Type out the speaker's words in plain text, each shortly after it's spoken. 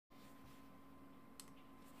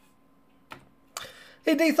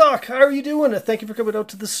Hey Nathok, how are you doing? Thank you for coming out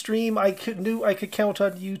to the stream. Knew I could count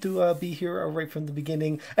on you to be here right from the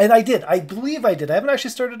beginning, and I did. I believe I did. I haven't actually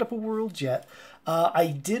started up a world yet. I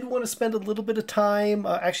did want to spend a little bit of time.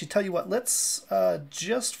 Actually, tell you what. Let's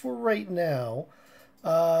just for right now.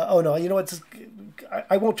 Oh no, you know what?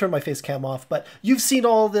 I won't turn my face cam off, but you've seen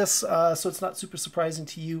all this, so it's not super surprising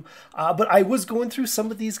to you. But I was going through some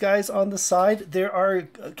of these guys on the side. There are,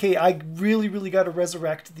 okay, I really got to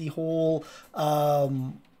resurrect the whole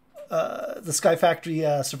the Sky Factory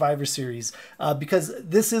Survivor Series, because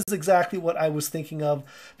this is exactly what I was thinking of,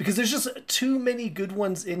 because there's just too many good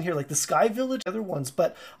ones in here, like the Sky Village, other ones,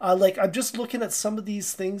 but like I'm just looking at some of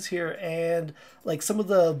these things here, and like some of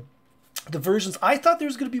the versions. I thought there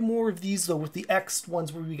was going to be more of these though, with the X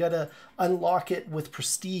ones where we got to unlock it with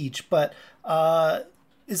prestige, but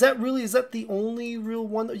is that the only real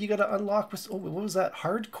one that you got to unlock with, oh, what was that?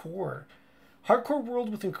 Hardcore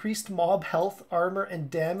world with increased mob health, armor,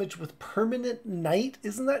 and damage with permanent night.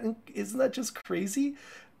 Isn't that just crazy?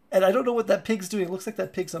 And I don't know what that pig's doing. It looks like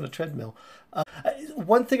that pig's on a treadmill.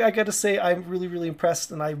 One thing I got to say, I'm really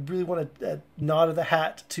impressed, and I really want to nod of the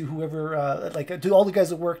hat to whoever, to all the guys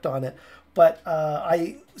that worked on it. But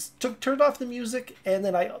I turned off the music, and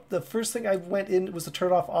then the first thing I went in was to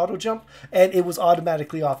turn off auto jump, and it was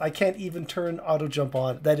automatically off. I can't even turn auto jump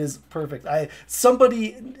on. That is perfect.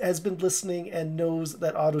 Somebody has been listening and knows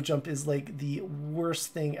that auto jump is like the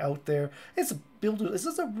worst thing out there. It's a builder. Is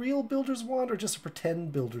this a real builder's wand or just a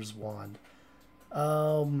pretend builder's wand?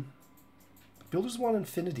 Builder's wand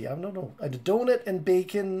infinity. I don't know. A donut and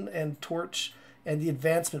bacon and torch and the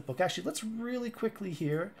advancement book. Actually, let's really quickly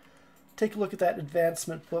here take a look at that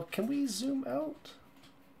advancement book. Can we zoom out?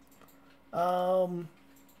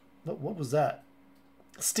 What was that?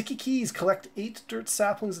 Sticky keys. Collect 8 dirt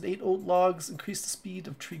saplings and 8 oat logs. Increase the speed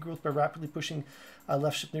of tree growth by rapidly pushing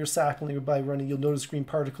left shift near sapling, or by running. You'll notice green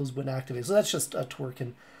particles when activated. So that's just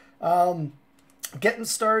twerking. Getting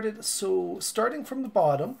started. So starting from the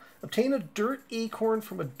bottom, obtain a dirt acorn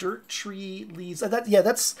from a dirt tree leaves.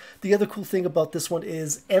 That's the other cool thing about this one,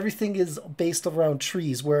 is everything is based around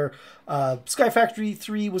trees, where Sky Factory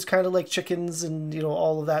 3 was kind of like chickens and, you know,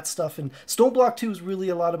 all of that stuff. And Stone Block 2 is really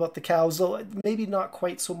a lot about the cows, though maybe not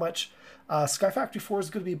quite so much. Sky Factory 4 is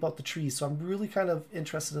going to be about the trees, so I'm really kind of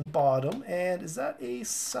interested in the bottom. And is that a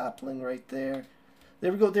sapling right there?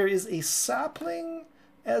 There we go. There is a sapling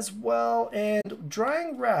as well, and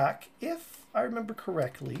drying rack, if I remember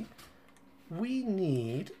correctly, we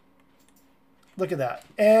need, look at that,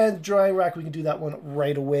 and drying rack, we can do that one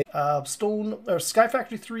right away. Sky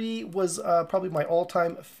Factory 3 was probably my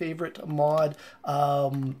all-time favorite mod,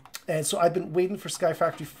 and so I've been waiting for Sky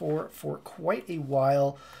Factory 4 for quite a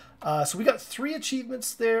while. So we got 3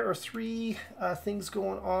 achievements there, or 3 things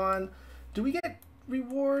going on. Do we get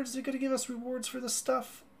rewards? They're going to give us rewards for this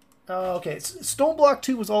stuff? Okay, Stone Block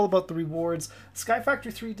 2 was all about the rewards. Sky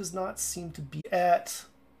Factory 3 does not seem to be at...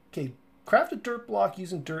 Okay, craft a dirt block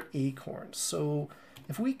using dirt acorns. So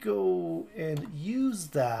if we go and use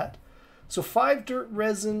that... So 5 dirt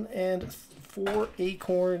resin and 4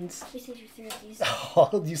 acorns.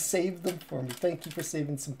 Oh, you saved them for me. Thank you for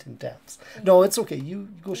saving some Tim Tams. No, it's okay. You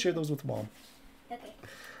go share those with Mom. Okay.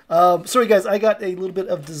 Sorry guys, I got a little bit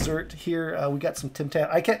of dessert here. We got some Tim Tam.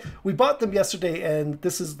 We bought them yesterday, and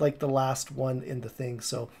this is like the last one in the thing.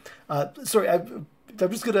 So, sorry, I'm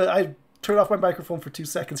just gonna turn off my microphone for 2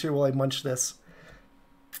 seconds here while I munch this.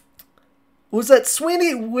 Was that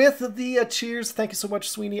Sweeney with the cheers? Thank you so much,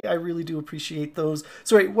 Sweeney. I really do appreciate those.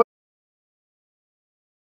 Sorry. What?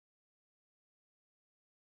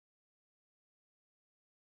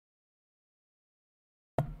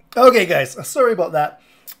 Okay, guys. Sorry about that.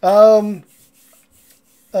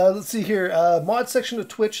 Let's see here. Mod section of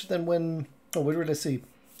Twitch. Then when... Oh, what did I see?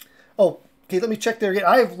 Oh, okay. Let me check there again.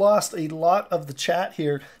 I have lost a lot of the chat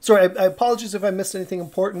here. Sorry. I apologize if I missed anything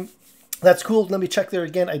important. That's cool. Let me check there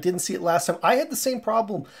again. I didn't see it last time. I had the same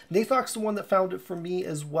problem. Nathok's the one that found it for me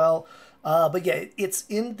as well. But yeah, it's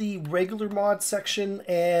in the regular mod section,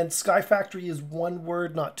 and Sky Factory is 1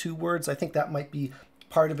 word, not 2 words. I think that might be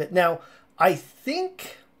part of it. Now, I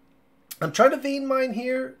think... I'm trying to vein mine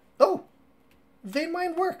here. Oh, vein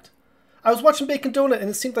mine worked. I was watching Bacon Donut,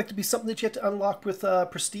 and it seemed like to be something that you had to unlock with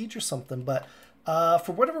prestige or something. But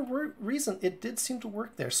for whatever reason, it did seem to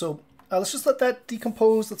work there. So let's just let that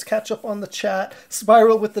decompose. Let's catch up on the chat.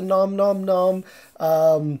 Spiral with the nom nom nom.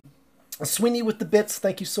 Sweeney with the bits.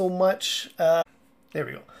 Thank you so much. There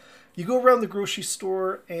we go. You go around the grocery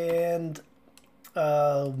store, and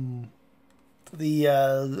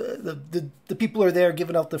the people are there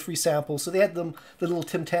giving out the free samples. So they had the little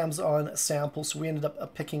Tim Tams on samples. So we ended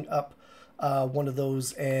up picking up one of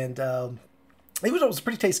those, and It was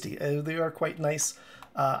pretty tasty. They are quite nice.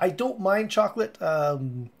 I don't mind chocolate.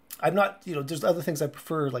 I'm not, you know, there's other things I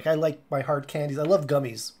prefer. Like I like my hard candies. I love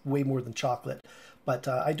gummies way more than chocolate, but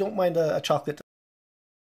I don't mind a chocolate.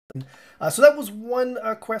 So that was one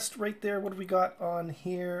quest right there. What do we got on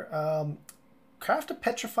here? Craft a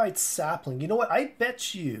petrified sapling. You know what? I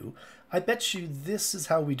bet you this is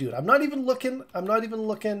how we do it. I'm not even looking.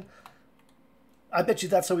 I bet you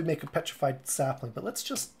that's how we make a petrified sapling. But let's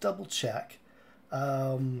just double check.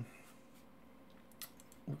 We'll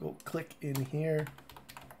go click in here.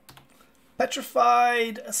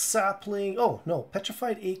 Petrified sapling. Oh, no.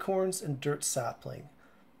 Petrified acorns and dirt sapling.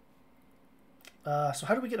 So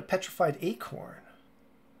how do we get a petrified acorn?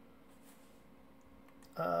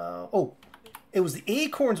 Oh, it was the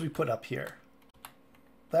acorns we put up here.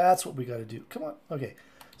 That's what we got to do. Come on. Okay.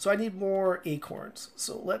 So I need more acorns.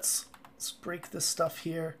 So let's break this stuff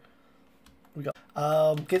here. We got.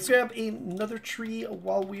 Okay, let's grab another tree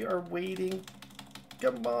while we are waiting.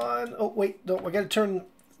 Come on. Oh, wait. No, I got to turn.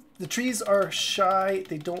 The trees are shy.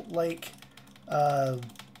 They don't like... Oh,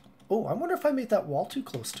 I wonder if I made that wall too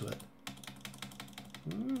close to it.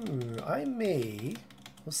 I may...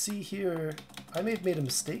 Let's see here. I may have made a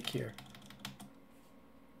mistake here.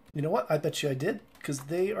 You know what? I bet you I did, because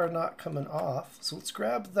they are not coming off. So let's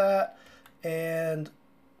grab that, and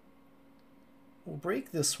we'll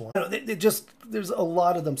break this one. You know, they just, there's a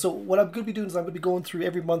lot of them. So what I'm going to be doing is I'm going to be going through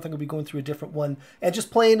every month. I'm going to be going through a different one and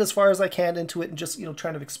just playing as far as I can into it, and just, you know,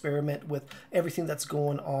 trying to experiment with everything that's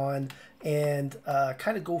going on, and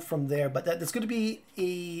kind of go from there. But that's going to be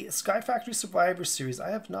a Skyfactory Survivor series. I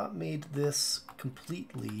have not made this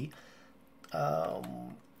completely.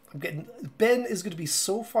 Ben is going to be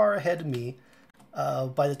so far ahead of me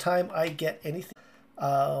by the time I get anything.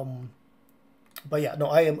 But yeah, no,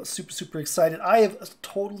 I am super excited. I am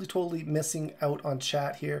totally missing out on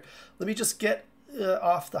chat here. Let me just get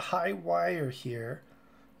off the high wire here,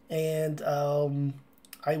 and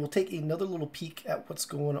I will take another little peek at what's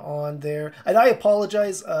going on there. And I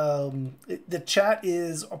apologize. The chat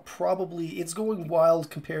is probably, it's going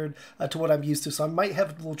wild compared to what I'm used to, so I might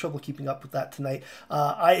have a little trouble keeping up with that tonight.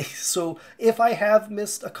 So if I have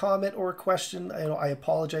missed a comment or a question, I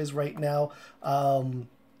apologize right now.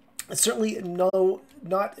 It's certainly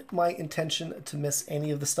not my intention to miss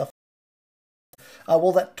any of the stuff.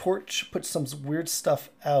 Well, that torch puts some weird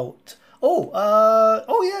stuff out.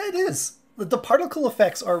 Oh yeah, it is. The particle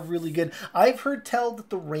effects are really good. I've heard tell that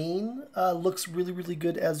the rain looks really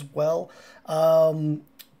good as well.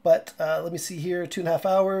 But let me see here, 2.5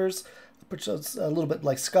 hours. Which is a little bit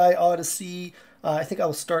like Sky Odyssey. I think I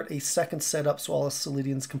will start a second setup so all us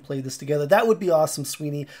Solidians can play this together. That would be awesome,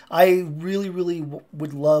 Sweeney. I really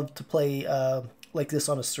would love to play like this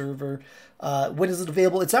on a server. When is it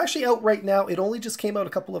available? It's actually out right now. It only just came out a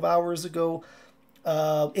couple of hours ago.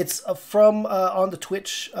 It's from on the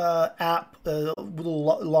Twitch app, little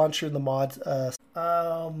launcher in the mod.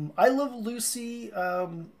 I Love Lucy, a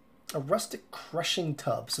rustic crushing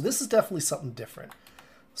tub. So this is definitely something different.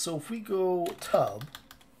 So if we go tub,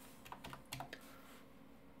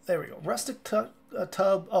 there we go, rustic tub.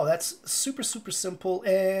 Oh, that's super simple,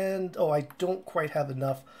 and oh, I don't quite have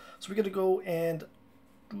enough. So we're gonna go and,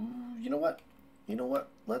 you know what?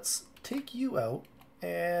 Let's take you out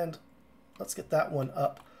and let's get that one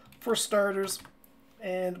up for starters.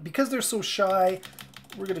 And because they're so shy,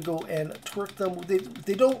 we're gonna go and twerk them.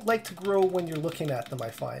 They don't like to grow when you're looking at them, I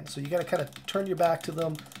find. So you gotta kind of turn your back to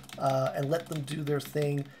them and let them do their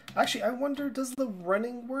thing. Actually, I wonder, does the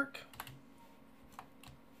running work?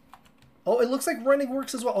 Oh, it looks like running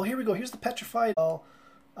works as well. Oh, here we go. Here's the petrified.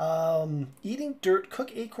 Eating dirt,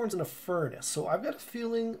 cook acorns in a furnace. So I've got a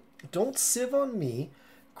feeling, don't sieve on me.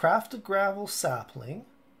 Craft a gravel sapling.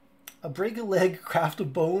 Break a leg, craft a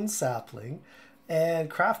bone sapling. And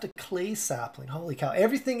craft a clay sapling. Holy cow.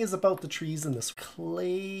 Everything is about the trees in this.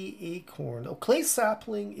 Clay acorn. Oh, clay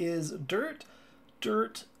sapling is dirt,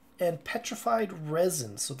 and petrified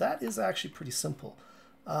resin. So that is actually pretty simple.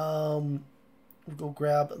 We'll go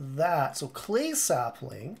grab that. So clay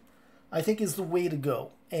sapling, I think, is the way to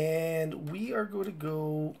go. And we are going to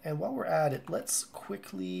go, and while we're at it, let's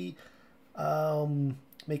quickly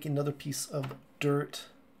make another piece of dirt.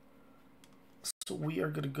 So we are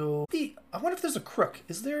going to go... Hey, I wonder if there's a crook.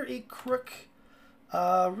 Is there a crook?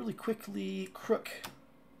 Really quickly, crook.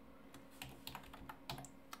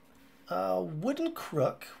 Wooden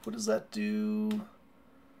crook. What does that do?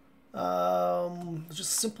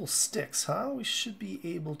 Just simple sticks, huh? We should be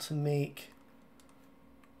able to make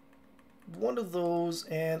one of those,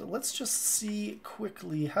 and let's just see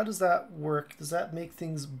quickly, how does that work? Does that make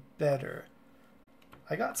things better?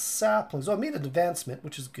 I got saplings. Oh, I made an advancement,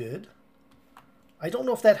 which is good. I don't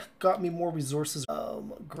know if that got me more resources.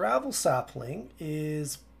 Gravel sapling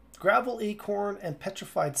is gravel acorn and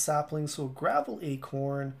petrified sapling. So gravel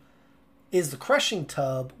acorn is the crushing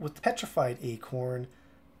tub with the petrified acorn,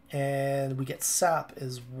 and we get sap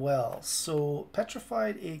as well. So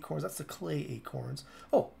petrified acorns, that's the clay acorns.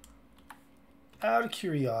 Oh, out of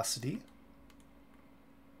curiosity,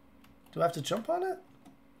 do I have to jump on it?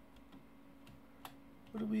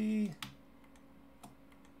 What do we...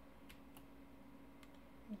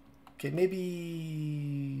 Okay,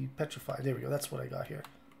 maybe petrified. There we go. That's what I got here.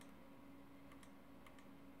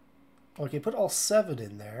 Okay, put all 7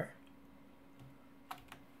 in there.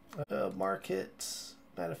 Market,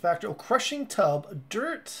 manufacturer. Oh, crushing tub,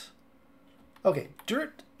 dirt. Okay,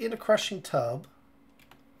 dirt in a crushing tub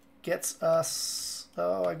gets us...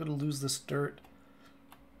 Oh, I'm going to lose this dirt.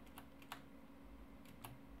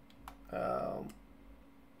 Oh,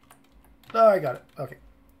 I got it. Okay.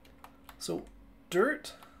 So,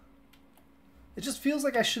 dirt. It just feels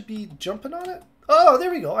like I should be jumping on it. Oh,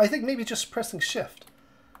 there we go. I think maybe just pressing shift.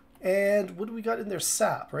 And what do we got in there?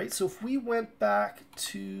 Sap, right? So if we went back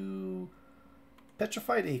to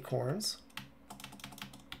petrified acorns.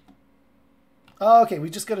 Oh, okay, we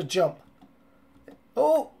just got to jump.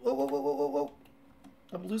 Oh, whoa, whoa, whoa, whoa, whoa, whoa.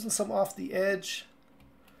 I'm losing some off the edge.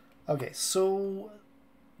 Okay, so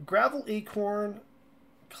gravel acorn,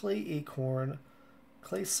 clay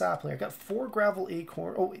sapling. I got 4 gravel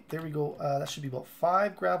acorn. Oh, wait, there we go. That should be about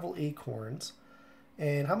 5 gravel acorns.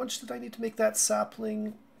 And how much did I need to make that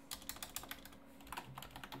sapling?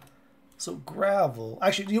 So gravel.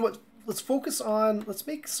 Actually, you know what? Let's focus on. Let's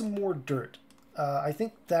make some more dirt. I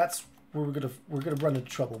think that's where we're gonna run into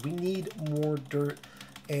trouble. We need more dirt,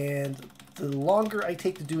 and the longer I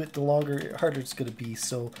take to do it, the harder it's gonna be.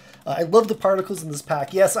 So I love the particles in this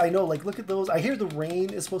pack. Yes, I know. Like, look at those. I hear the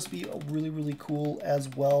rain is supposed to be really, really cool as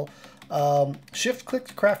well. Shift click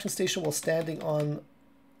to crafting station while standing on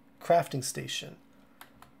crafting station.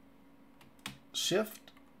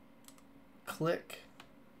 Shift click.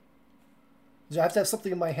 Do I have to have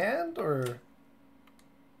something in my hand, or?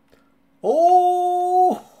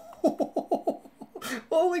 Oh!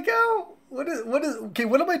 Holy cow! What is? Okay,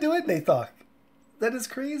 what am I doing, Nathok? That is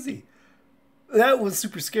crazy. That was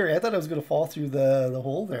super scary. I thought I was going to fall through the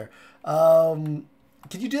hole there. Can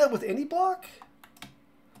you do that with any block?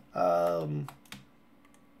 Oh,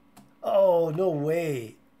 no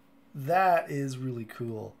way. That is really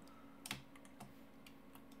cool.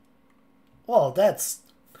 Well,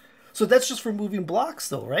 so that's just for moving blocks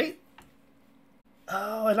though, right?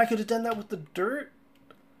 Oh, and I could have done that with the dirt?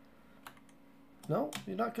 No,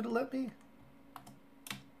 you're not going to let me?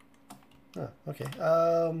 Oh, okay.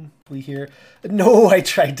 We here. No, I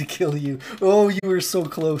tried to kill you. Oh, you were so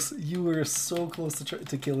close. You were so close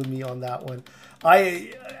to killing me on that one.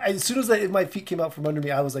 As soon as my feet came out from under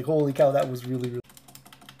me, I was like, holy cow, that was really, really...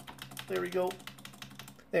 There we go.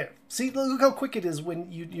 There. See, look how quick it is when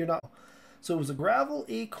you're not... So it was a gravel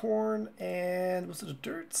acorn, and was it a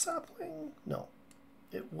dirt sapling? No.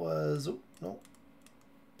 It was... Oh, no.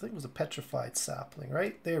 I think it was a petrified sapling,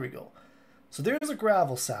 right? There we go. So there's a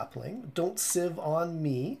gravel sapling. Don't sieve on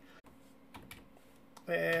me.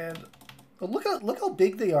 And oh, look how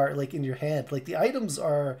big they are, like in your hand. Like the items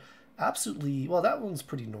are absolutely, well, that one's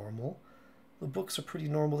pretty normal. The books are pretty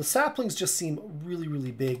normal. The saplings just seem really,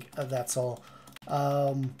 really big. That's all.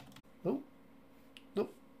 Oh,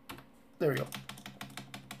 there we go.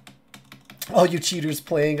 All you cheaters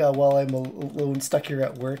playing while I'm alone, stuck here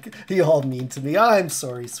at work. You all mean to me. I'm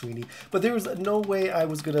sorry, Sweeney. But there was no way I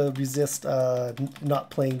was going to resist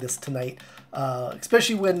not playing this tonight.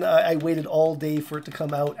 Especially when I waited all day for it to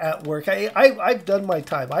come out at work. I've done my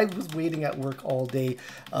time. I was waiting at work all day.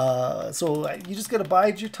 So you just got to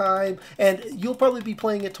bide your time. And you'll probably be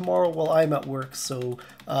playing it tomorrow while I'm at work. So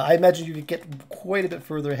I imagine you could get quite a bit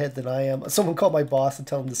further ahead than I am. Someone call my boss and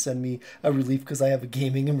tell him to send me a relief because I have a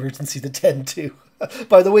gaming emergency to tend to.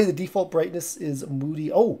 By the way, the default brightness is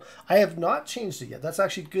moody. Oh, I have not changed it yet. That's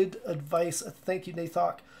actually good advice. Thank you,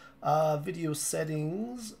 Nathok. Video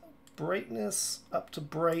settings. Brightness up to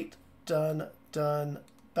bright, done,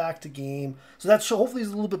 back to game. So that hopefully is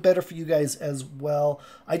a little bit better for you guys as well.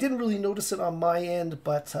 I didn't really notice it on my end,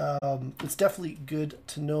 but it's definitely good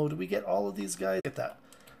to know. Do we get all of these guys? Get that.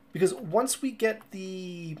 Because once we get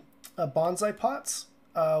the bonsai pots,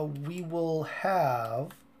 we will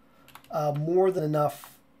have more than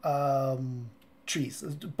enough trees.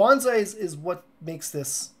 Bonsai is what makes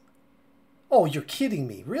this... Oh, you're kidding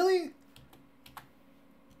me. Really?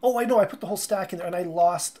 Oh, I know. I put the whole stack in there and I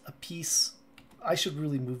lost a piece. I should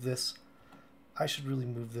really move this.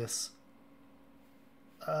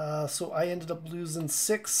 So I ended up losing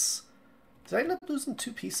 6 Did I end up losing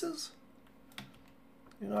 2 pieces?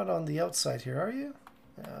 You're not on the outside here, are you?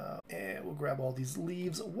 And we'll grab all these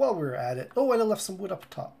leaves while we're at it. Oh, and I left some wood up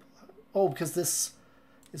top. Oh, because this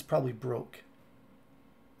is probably broke.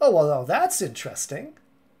 Oh, well, now that's interesting.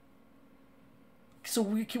 So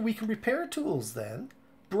we can repair tools then.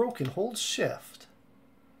 Broken, hold shift.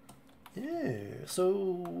 Yeah.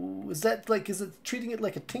 So is that like, is it treating it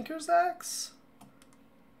like a tinker's axe?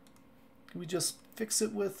 Can we just fix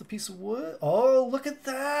it with a piece of wood? Oh, look at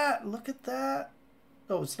that! Look at that!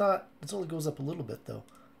 No, it's not. It only goes up a little bit though.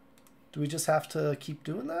 Do we just have to keep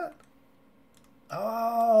doing that?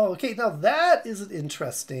 Oh, okay. Now that is an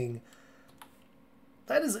interesting.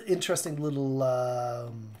 That is an interesting little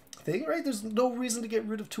thing, right? There's no reason to get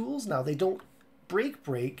rid of tools now. They don't break.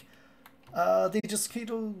 They just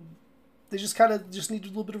kind of just need a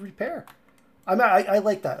little bit of repair. I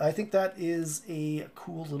like that. I think that is a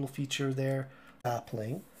cool little feature there.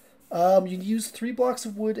 Sapling. You used 3 blocks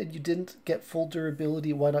of wood and you didn't get full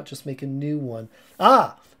durability. Why not just make a new one?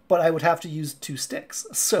 Ah, but I would have to use 2 sticks.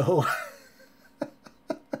 So,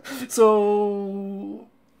 so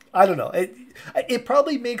I don't know. It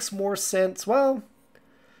probably makes more sense. Well,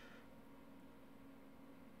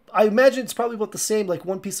 I imagine it's probably about the same. Like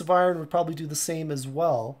 1 piece of iron would probably do the same as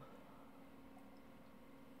well.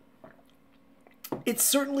 It's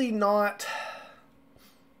certainly not.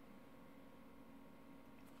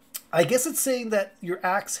 I guess it's saying that your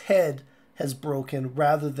axe head has broken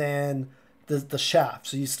rather than the shaft.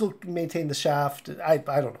 So you still maintain the shaft. I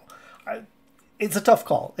don't know. It's a tough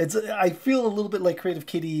call. I feel a little bit like Creative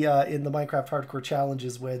Kitty in the Minecraft Hardcore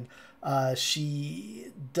Challenges when she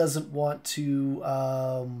doesn't want to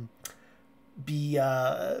well,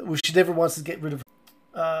 she never wants to get rid of.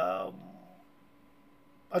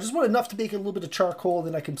 I just want enough to make a little bit of charcoal,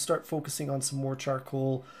 then I can start focusing on some more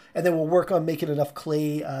charcoal, and then we'll work on making enough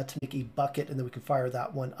clay to make a bucket, and then we can fire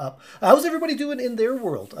that one up. How's everybody doing in their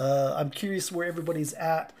world? I'm curious where everybody's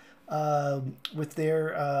at with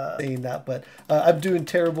their saying that, but I'm doing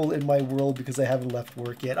terrible in my world because I haven't left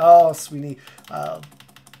work yet. Oh, Sweeney,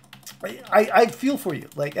 I feel for you.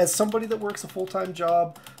 Like, as somebody that works a full-time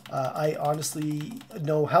job, I honestly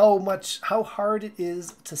know how hard it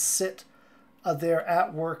is to sit there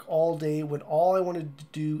at work all day when all I wanted to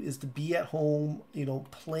do is to be at home, you know,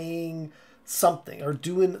 playing something or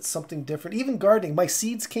doing something different. Even gardening. My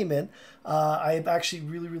seeds came in. I'm actually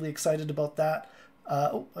really, really excited about that.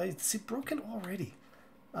 Oh, I see broken already.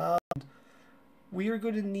 We are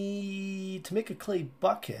going to need to make a clay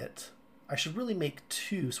bucket. I should really make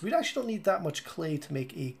 2. So we actually don't need that much clay to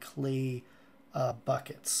make a clay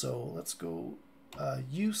bucket. So let's go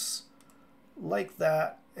use like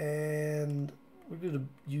that. And we're going to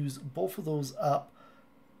use both of those up.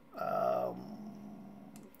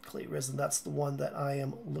 Clay resin, that's the one that I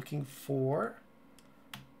am looking for.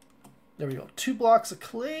 There we go. 2 blocks of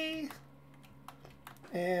clay.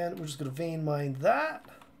 And we're just going to vein mine that.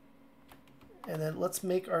 And then let's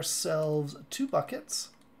make ourselves 2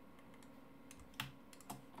 buckets.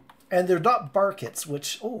 And they're not barkets,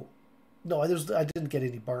 which, oh, no, I didn't get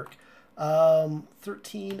any bark.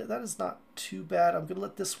 13, that is not too bad. I'm going to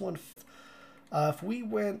let this one, if we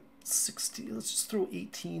went 60, let's just throw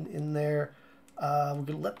 18 in there. We're going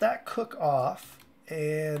to let that cook off.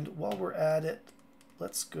 And while we're at it,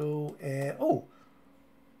 let's go and, oh.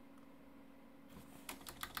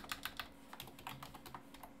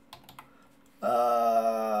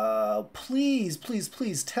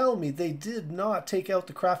 Please tell me they did not take out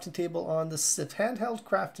the crafting table on the handheld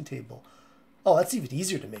crafting table. Oh, that's even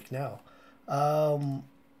easier to make now.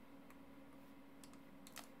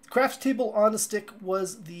 Craft table on a stick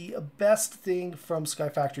was the best thing from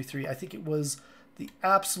Skyfactory 3. I think it was the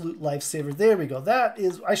absolute lifesaver. There we go. That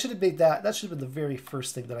is, I should have made that. That should have been the very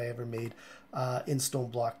first thing that I ever made in Stone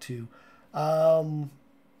Block 2.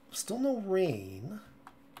 Still no rain.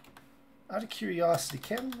 Out of curiosity,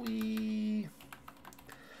 can we...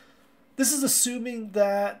 This is assuming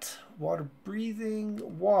that water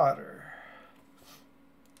breathing, water.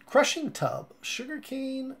 Crushing tub,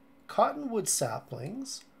 sugarcane, cottonwood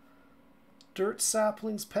saplings, dirt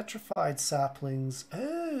saplings, petrified saplings.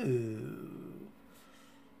 Oh.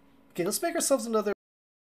 Okay, let's make ourselves another...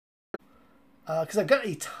 Because I've got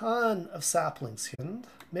a ton of saplings here.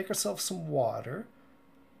 Make ourselves some water.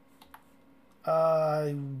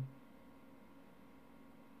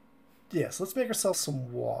 Yes, let's make ourselves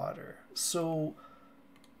some water. So,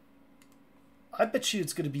 I bet you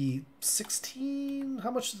it's going to be 16.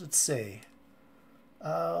 How much does it say?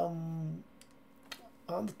 On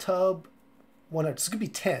the tub, 100. It's going to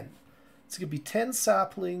be 10. It's going to be 10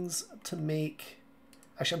 saplings to make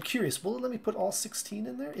Actually, I'm curious. Will it let me put all 16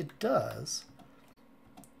 in there? It does.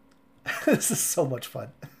 This is so much fun.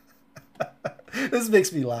 This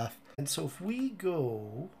makes me laugh. And so if we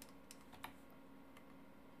go...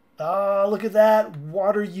 Ah, look at that.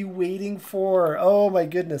 What are you waiting for? Oh my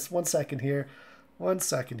goodness. 1 second here. 1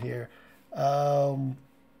 second here.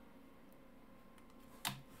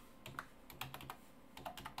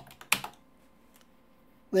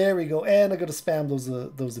 There we go. And I got to spam those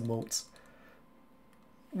emotes.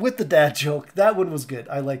 With the dad joke. That one was good.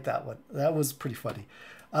 I like that one. That was pretty funny.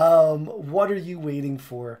 What are you waiting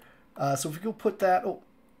for? So if we go put that... Oh,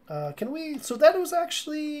 can we... So that was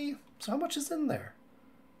actually... So how much is in there?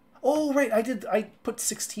 Oh, right. I put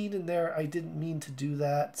 16 in there. I didn't mean to do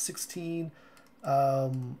that. 16,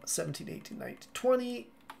 17, 18, 19, 20.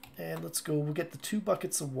 And let's go. We'll get the 2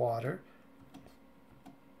 buckets of water.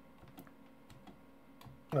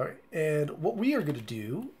 All right. And what we are going to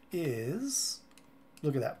do is...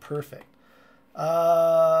 Look at that. Perfect.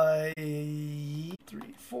 3,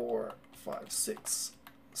 4, 5, 6,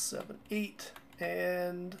 7, 8.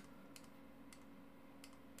 And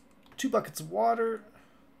 2 buckets of water.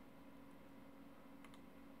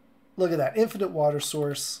 Look at that. Infinite water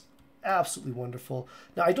source. Absolutely wonderful.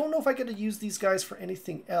 Now, I don't know if I get to use these guys for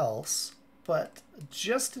anything else, but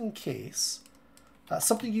just in case,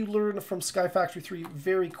 something you learn from Skyfactory 3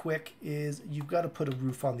 very quick is you've got to put a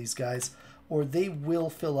roof on these guys or they will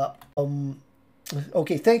fill up.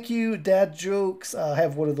 Okay, thank you, dad jokes. I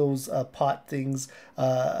have one of those pot things.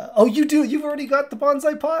 Oh, you do? You've already got the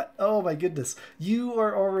bonsai pot? Oh my goodness. You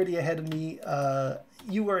are already ahead of me.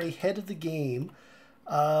 You are ahead of the game.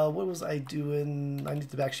 What was I doing? I need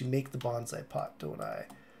to actually make the bonsai pot, don't I?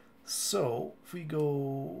 So if we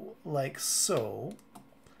go like so.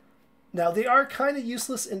 Now they are kind of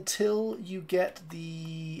useless until you get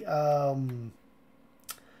the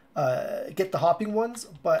hopping ones,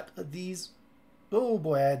 but these, oh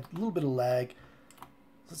boy, I had a little bit of lag.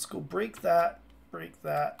 Let's go break that, break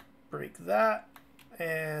that, break that,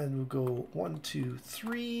 and we'll go 1, 2,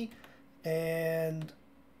 3, and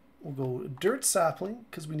we'll go dirt sapling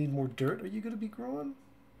because we need more dirt. Are you going to be growing?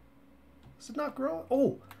 Is it not growing?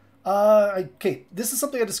 Oh, okay. This is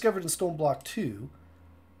something I discovered in Stone Block 2.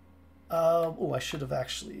 Oh, I should have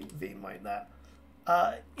actually vein mined that.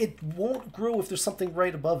 It won't grow if there's something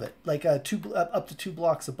right above it, like up to 2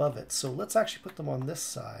 blocks above it. So let's actually put them on this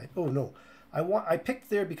side. Oh no, I picked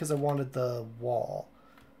there because I wanted the wall.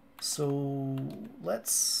 So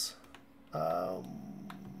let's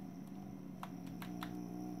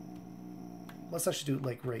actually do it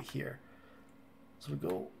like right here. So we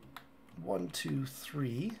go 1, 2,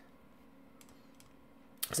 3.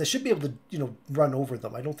 Because I should be able to, run over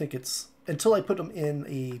them. I don't think it's, until I put them in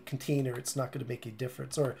a container, it's not going to make a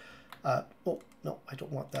difference. Or, oh, no, I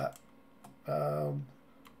don't want that. There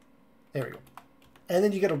we go. And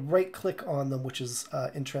then you got to right click on them, which is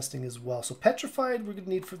interesting as well. So petrified we're going to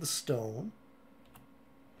need for the stone.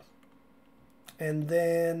 And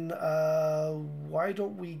then why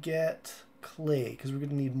don't we get clay? Because we're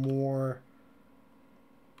going to need more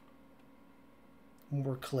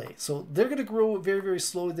clay. So they're going to grow very, very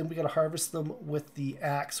slowly. Then we got to harvest them with the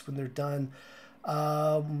axe when they're done.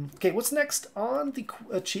 Okay, what's next on the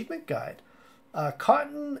achievement guide?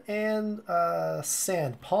 Cotton and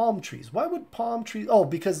sand, palm trees. Why would palm trees? Oh,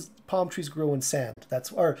 because palm trees grow in sand.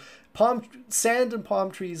 Sand and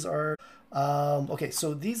palm trees are okay.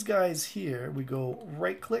 So these guys here, we go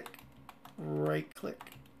right click,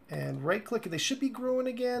 and right click, and they should be growing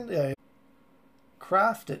again.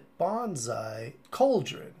 Crafted bonsai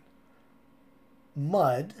cauldron,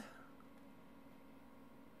 mud,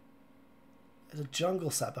 and a jungle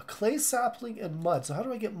sap, a clay sapling and mud. So how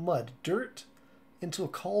do I get mud? Dirt into a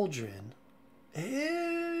cauldron.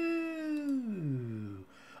 Ew.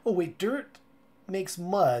 Oh wait, dirt makes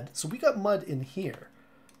mud. So we got mud in here.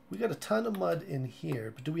 We got a ton of mud in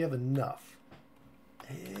here, but do we have enough?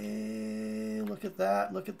 Hey, look at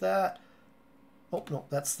that, look at that. Oh no,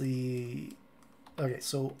 that's the... Okay,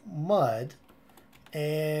 so mud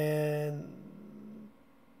and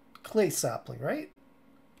clay sapling, right?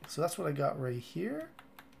 So that's what I got right here.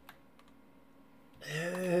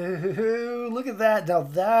 Ew, look at that. Now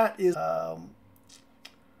that is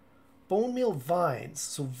bone meal vines.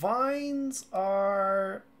 So vines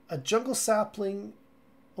are a jungle sapling.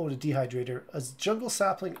 Oh, the dehydrator. A jungle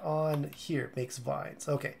sapling on here makes vines.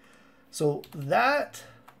 Okay, so that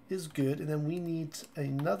is good. And then we need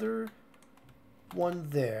another one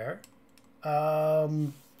there.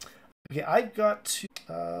 Okay, I've got to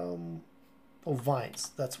oh, vines.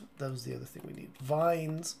 That was the other thing we need.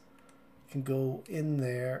 Vines can go in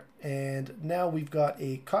there, and now we've got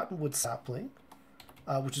a cottonwood sapling.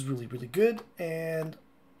 which is really, really good. And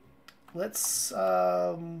let's,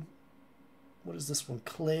 what is this one?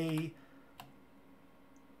 Clay,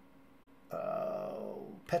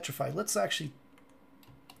 petrified. Let's actually,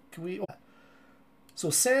 can we, so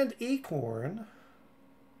sand acorn.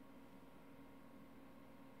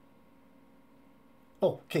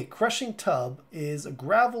 Oh, okay, crushing tub is a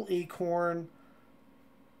gravel acorn,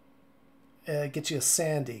 gets you a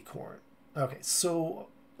sand acorn. Okay, so,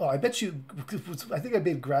 oh, I bet you, I think I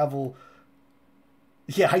made gravel.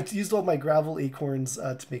 Yeah, I used all my gravel acorns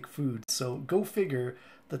to make food. So go figure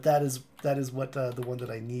that is what the one that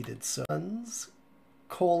I needed. So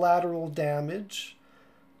collateral damage.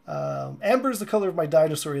 Amber is the color of my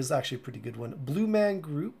dinosaur is actually a pretty good one. Blue man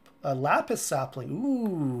group, lapis sapling.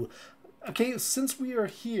 Ooh. Okay, since we are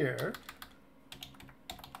here,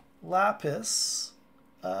 lapis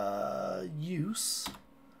use.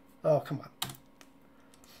 Oh, come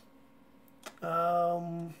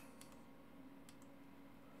on.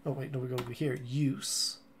 Oh wait, no, we go over here.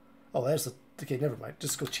 Use. Oh, there's a. Okay, never mind.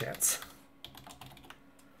 Just go chance.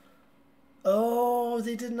 Oh,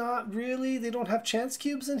 they did not really. They don't have chance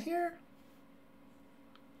cubes in here.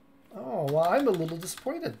 Oh, well, I'm a little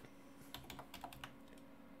disappointed.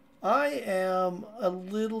 I am a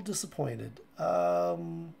little disappointed.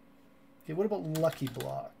 Okay, what about lucky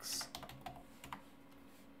blocks?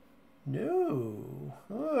 No.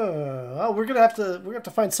 Oh, we're gonna have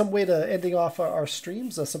to find some way to ending off our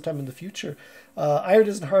streams sometime in the future. Iron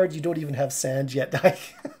isn't hard. You don't even have sand yet.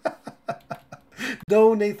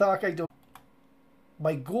 No, Nathok, I don't.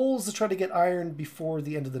 My goal is to try to get iron before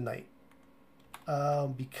the end of the night,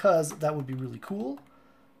 because that would be really cool.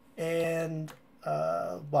 And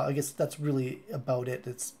well, I guess that's really about it.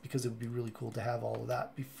 It's because it would be really cool to have all of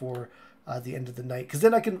that before the end of the night, because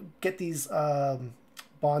then I can get these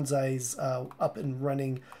bonsais up and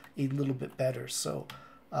running a little bit better. So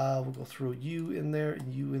we'll go throw you in there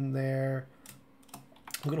and you in there.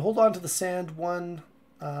 I'm going to hold on to the sand one.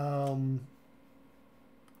 Go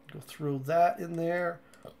throw that in there.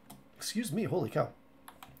 Excuse me, holy cow.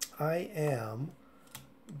 I'm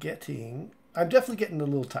definitely getting a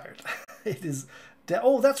little tired. It is,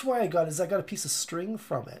 oh, that's why I got a piece of string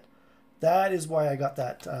from it. That is why I got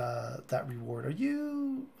that that reward. Are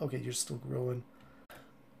you, okay, you're still growing.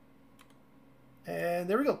 And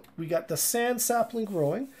there we go. We got the sand sapling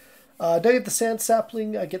growing. Now you have the sand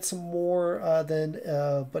sapling, get some more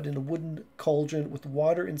but in a wooden cauldron with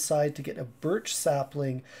water inside to get a birch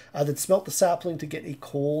sapling. Then smelt the sapling to get a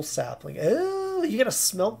coal sapling. Oh, you gotta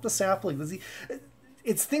smelt the sapling.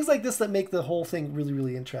 It's things like this that make the whole thing really,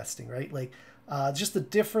 really interesting, right? Like just the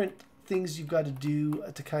different things you've got to do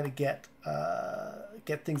to kind of get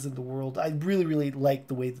things in the world. I really, really like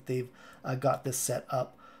the way that they've got this set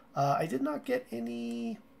up. I did not get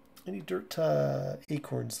any dirt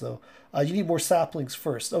acorns though. You need more saplings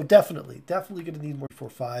first. Oh, definitely going to need more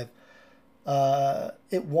 4-5.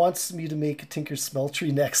 It wants me to make Tinker's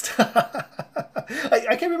Smeltery next.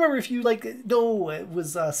 I can't remember if you no, it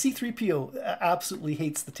was C3PO absolutely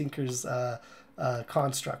hates the Tinker's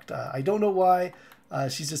construct. I don't know why.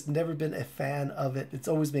 She's just never been a fan of it. It's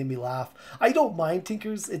always made me laugh. I don't mind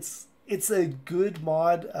Tinker's. It's a good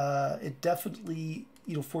mod. It definitely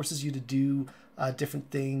forces you to do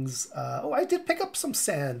different things. Oh, I did pick up some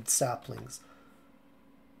sand saplings.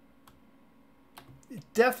 It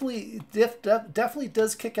definitely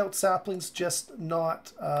does kick out saplings, just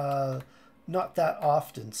not that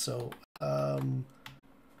often. So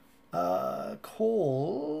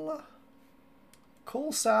coal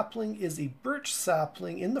sapling is a birch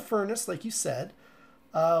sapling in the furnace, like you said,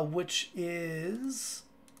 which is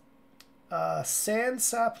sand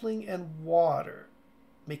sapling and water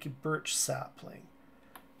make a birch sapling.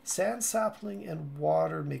 Sand sapling and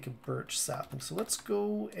water make a birch sapling. So let's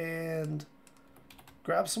go and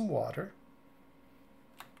grab some water.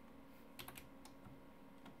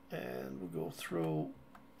 And we'll go through.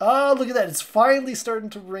 Oh, look at that. It's finally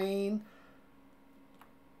starting to rain.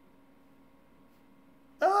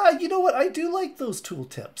 You know what? I do like those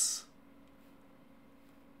tooltips.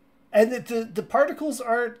 And the particles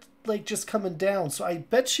aren't like just coming down. So I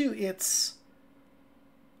bet you it's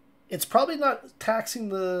probably not taxing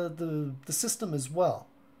the system as well.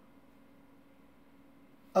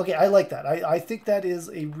 Okay, I like that. I think that is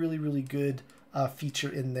a really, really good feature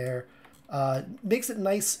in there. Makes it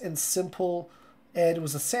nice and simple. And it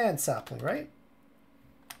was a sand sapling, right?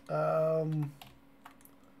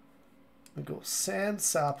 We go sand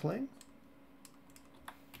sapling.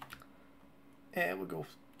 And we'll go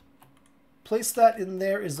place that in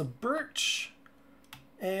there is a birch.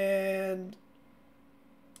 And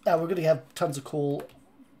we're going to have tons of coal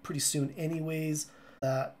pretty soon anyways.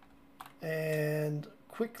 that. And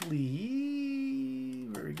quickly,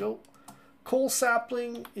 there we go. Coal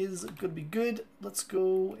sapling is going to be good. Let's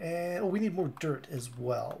go and, oh, we need more dirt as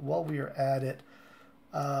well. While we are at it,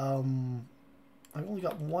 I've only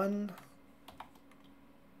got one.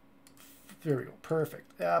 There we go.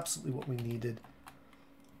 Perfect. Absolutely what we needed.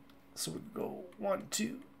 So we go 1,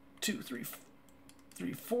 2, 2, 3,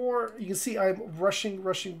 3, 4. You can see I'm rushing.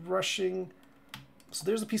 So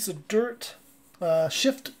there's a piece of dirt.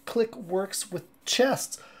 Shift click works with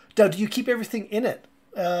chests. Now, do you keep everything in it?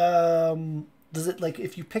 Does it, like,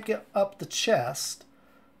 if you pick up the chest,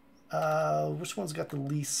 which one's got the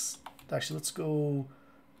least? Actually, let's go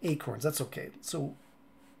acorns. That's okay. So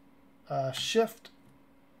shift.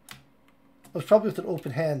 Oh, it's probably with an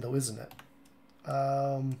open hand though, isn't it?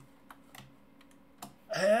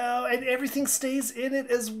 Oh, and everything stays in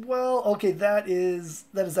it as well. Okay, that is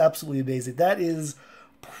absolutely amazing. That is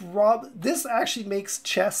this actually makes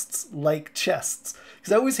chests like chests,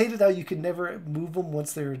 because I always hated how you can never move them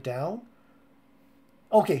once they're down.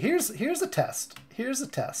 Okay, here's a test. Here's a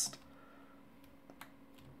test.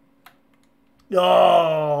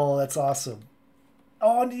 Oh, that's awesome.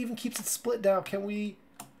 Oh, and it even keeps it split now. Can we?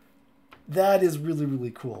 That is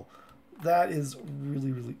really cool. That is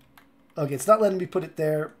really. Okay, it's not letting me put it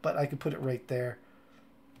there, but I could put it right there.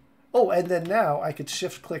 Oh, and then now I could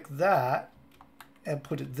shift click that and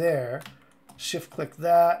put it there. Shift click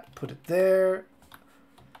that, put it there.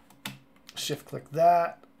 Shift click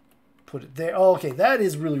that, put it there. Oh, okay, that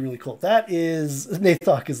is really cool. That is,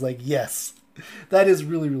 Nathok is like, yes. That is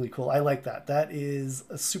really cool. I like that. That is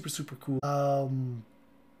a super cool. 1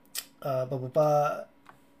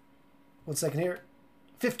 second here.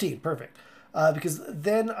 15, perfect. Because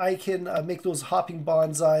then I can make those hopping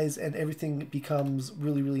bonsais and everything becomes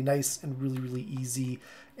really nice and really easy.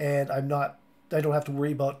 And I don't have to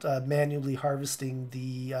worry about manually harvesting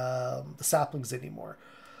the saplings anymore.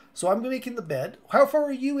 So I'm making the bed. How far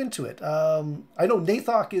are you into it? I know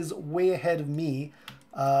Nathok is way ahead of me,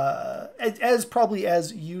 as probably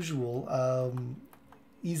as usual.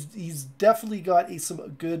 He's definitely got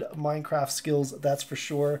some good Minecraft skills, that's for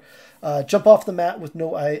sure. Jump off the mat with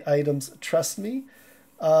no items, trust me.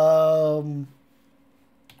 Okay,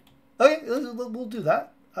 we'll do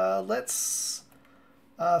that. Let's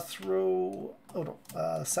throw... Oh no,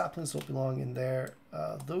 saplings don't belong in there.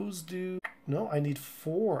 Those do... No, I need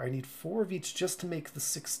 4. I need 4 of each just to make the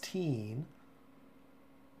 16.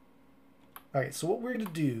 All right, so what we're gonna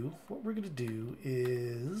do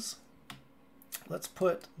is... Let's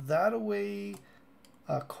put that away.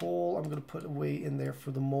 Coal, I'm going to put away in there for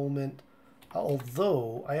the moment.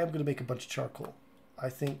 Although, I am going to make a bunch of charcoal. I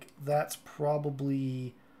think that's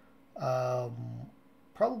probably a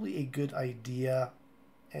good idea.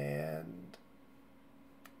 And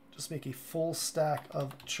just make a full stack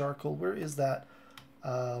of charcoal. Where is that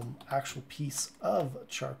actual piece of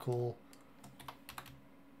charcoal?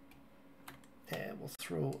 And we'll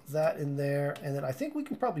throw that in there. And then I think we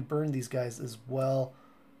can probably burn these guys as well.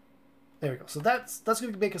 There we go. So that's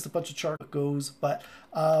going to make us a bunch of charcoal goes. But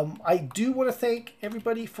I do want to thank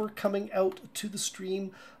everybody for coming out to the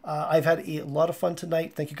stream. I've had a lot of fun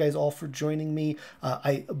tonight. Thank you guys all for joining me.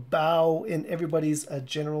 I bow in everybody's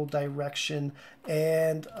general direction.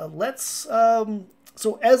 And let's...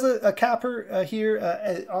 So as a capper here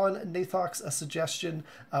on Nathok's suggestion,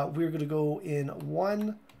 we're going to go in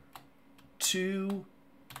 1, 2,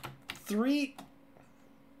 3.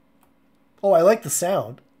 Oh, I like the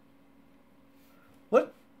sound.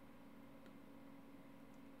 What?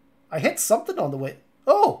 I hit something on the way.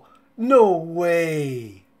 Oh, no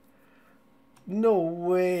way. No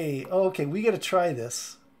way. Okay, we got to try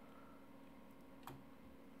this.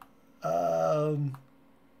 Okay,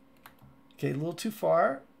 a little too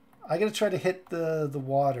far. I got to try to hit the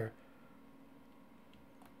water.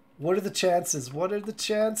 What are the chances? What are the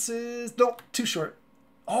chances? No, too short.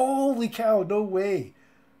 Holy cow, no way.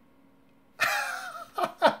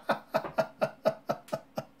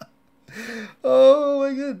 Oh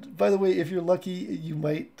my god. By the way, if you're lucky, you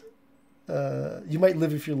might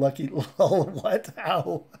live if you're lucky. What?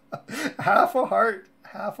 How? Half a heart.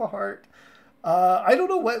 Half a heart. I don't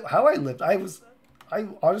know how I lived. I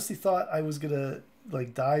honestly thought I was gonna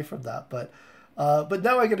like die from that, but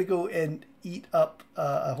now I gotta go and eat up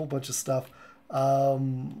a whole bunch of stuff.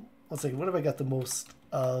 Let's see, what have I got the most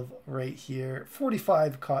of right here?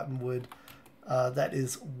 45 cottonwood. That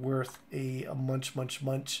is worth a munch.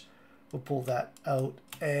 We'll pull that out.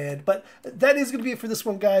 But that is going to be it for this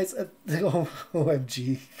one, guys.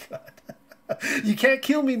 OMG. God. You can't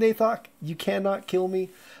kill me, Nathok. You cannot kill me.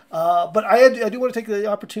 But I do want to take the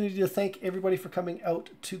opportunity to thank everybody for coming out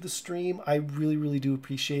to the stream. I really, really do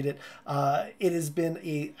appreciate it. It has been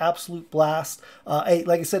an absolute blast.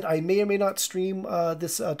 Like I said, I may or may not stream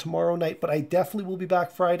this tomorrow night, but I definitely will be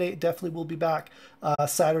back Friday. Definitely will be back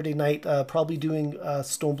Saturday night. Probably doing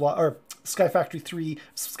Stoneblock or Sky Factory 3,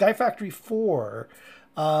 Sky Factory 4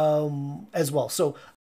 as well. So